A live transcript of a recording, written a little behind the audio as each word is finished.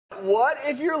But what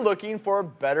if you're looking for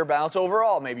better balance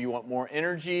overall? Maybe you want more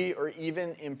energy or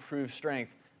even improved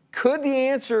strength. Could the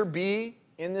answer be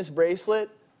in this bracelet?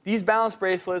 These balance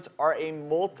bracelets are a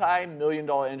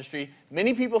multi-million-dollar industry.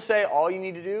 Many people say all you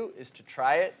need to do is to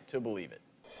try it to believe it.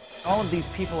 All of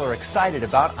these people are excited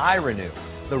about iRenew,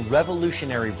 the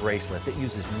revolutionary bracelet that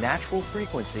uses natural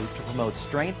frequencies to promote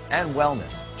strength and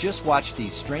wellness. Just watch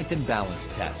these strength and balance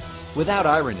tests. Without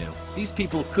iRenew, these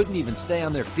people couldn't even stay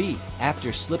on their feet.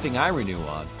 After slipping iRenew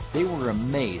on, they were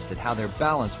amazed at how their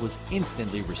balance was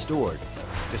instantly restored.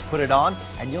 Just put it on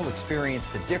and you'll experience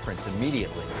the difference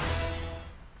immediately.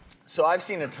 So I've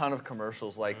seen a ton of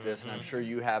commercials like this, and I'm sure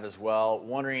you have as well,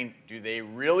 wondering, do they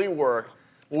really work?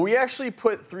 Well, we actually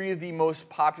put 3 of the most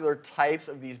popular types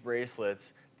of these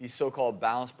bracelets, these so-called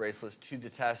balance bracelets, to the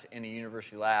test in a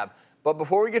university lab. But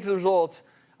before we get to the results,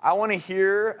 I want to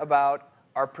hear about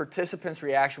our participants'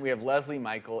 reaction. We have Leslie,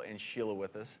 Michael, and Sheila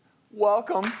with us.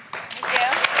 Welcome. Thank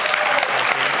you.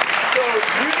 So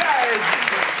you guys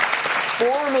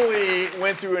formally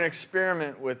went through an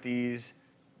experiment with these,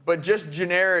 but just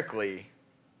generically,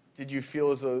 did you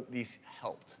feel as though these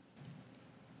helped?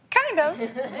 Kind of.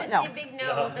 No. Big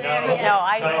no over there. No,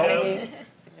 I don't.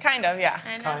 Kind of, yeah.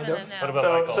 Kind of. What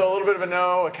about So a little bit of a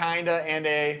no, a kinda, and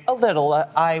a... A little.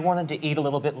 I wanted to eat a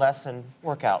little bit less and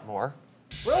work out more.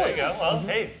 There you go. Well,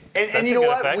 hey. And you know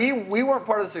what? We weren't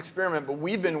part of this experiment, but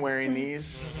we've been wearing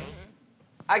these.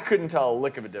 I couldn't tell a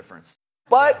lick of a difference.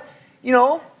 But, you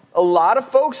know, a lot of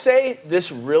folks say this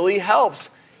really helps.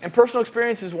 And personal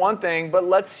experience is one thing, but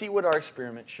let's see what our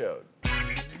experiment showed.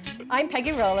 I'm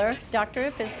Peggy Roller, Doctor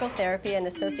of Physical Therapy and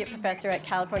Associate Professor at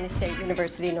California State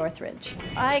University, Northridge.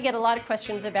 I get a lot of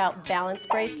questions about balance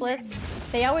bracelets.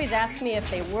 They always ask me if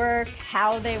they work,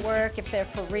 how they work, if they're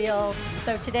for real.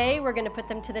 So today we're going to put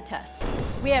them to the test.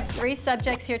 We have 3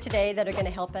 subjects here today that are going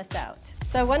to help us out.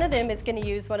 So one of them is going to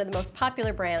use one of the most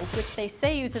popular brands, which they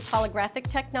say uses holographic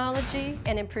technology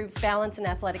and improves balance and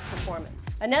athletic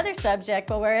performance. Another subject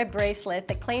will wear a bracelet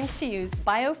that claims to use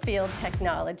biofield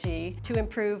technology to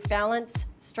improve balance,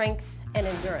 strength, and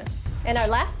endurance. And our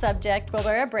last subject will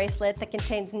wear a bracelet that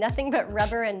contains nothing but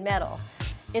rubber and metal.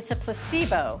 It's a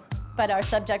placebo, but our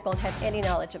subject won't have any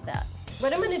knowledge of that.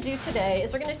 What I'm going to do today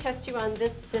is we're going to test you on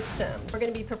this system. We're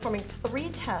going to be performing 3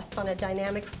 tests on a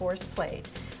dynamic force plate.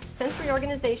 Sensory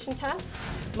organization test,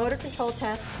 motor control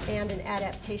test, and an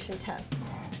adaptation test.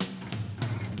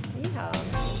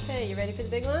 Yeehaw. Okay, you ready for the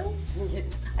big ones?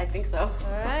 I think so.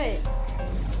 All right.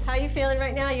 How are you feeling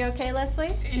right now? You okay,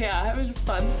 Leslie? Yeah, it was just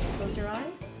fun. Close your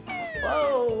eyes.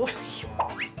 Whoa.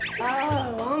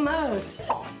 Oh, almost.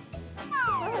 Oh,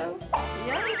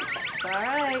 yikes. All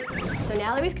right. So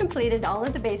now that we've completed all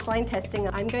of the baseline testing,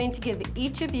 I'm going to give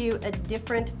each of you a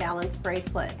different balance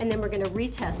bracelet, and then we're going to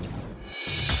retest.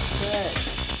 Good.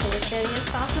 So as steady as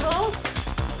possible.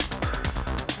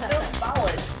 Feels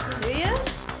solid. Do you?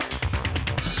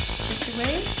 Shift your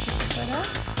weight. Put up.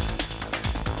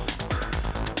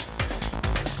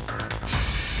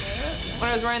 When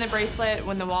I was wearing the bracelet,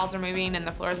 when the walls are moving and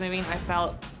the floor is moving, I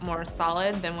felt more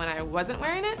solid than when I wasn't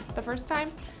wearing it the first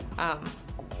time.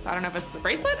 So I don't know if it's the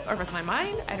bracelet or if it's my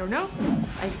mind. I don't know.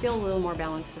 I feel a little more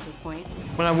balanced at this point.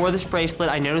 When I wore this bracelet,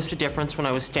 I noticed a difference when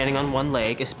I was standing on one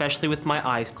leg, especially with my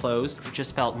eyes closed. It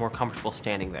just felt more comfortable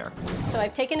standing there. So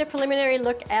I've taken a preliminary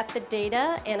look at the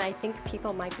data, and I think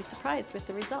people might be surprised with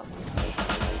the results.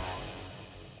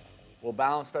 Well,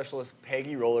 balance specialist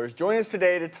Peggy Roller is joining us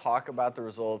today to talk about the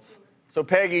results. So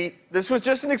Peggy, this was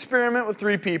just an experiment with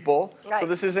 3 people, right. So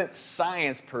this isn't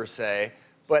science per se,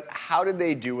 but how did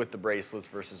they do with the bracelets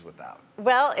versus without?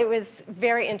 Well, it was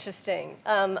very interesting.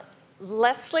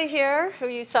 Leslie here, who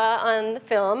you saw on the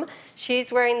film,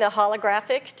 she's wearing the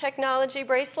holographic technology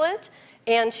bracelet,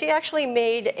 and she actually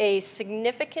made a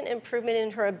significant improvement in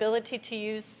her ability to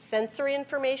use sensory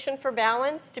information for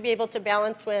balance, to be able to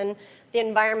balance when the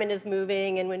environment is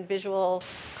moving and when visual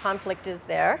conflict is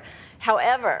there.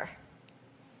 However,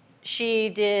 she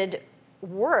did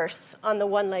worse on the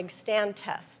one-leg stand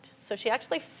test. So she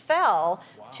actually fell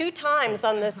 2 times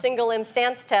on the single limb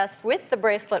stance test with the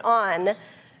bracelet on,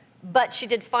 but she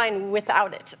did fine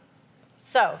without it.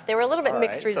 So there were a little bit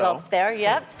mixed results there,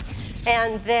 yep.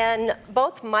 And then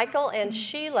both Michael and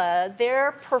Sheila,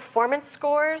 their performance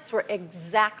scores were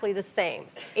exactly the same,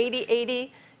 80-80,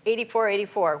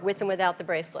 84-84, with and without the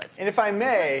bracelets. And if I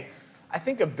may, I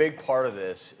think a big part of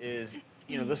this is,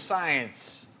 you know, the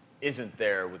science isn't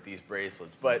there with these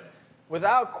bracelets, but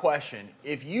without question,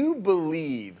 if you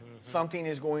believe something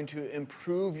is going to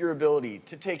improve your ability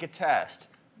to take a test,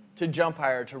 to jump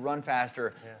higher, to run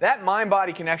faster, that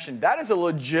mind-body connection, that is a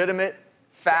legitimate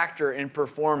factor in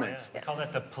performance. We call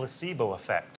that the placebo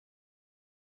effect.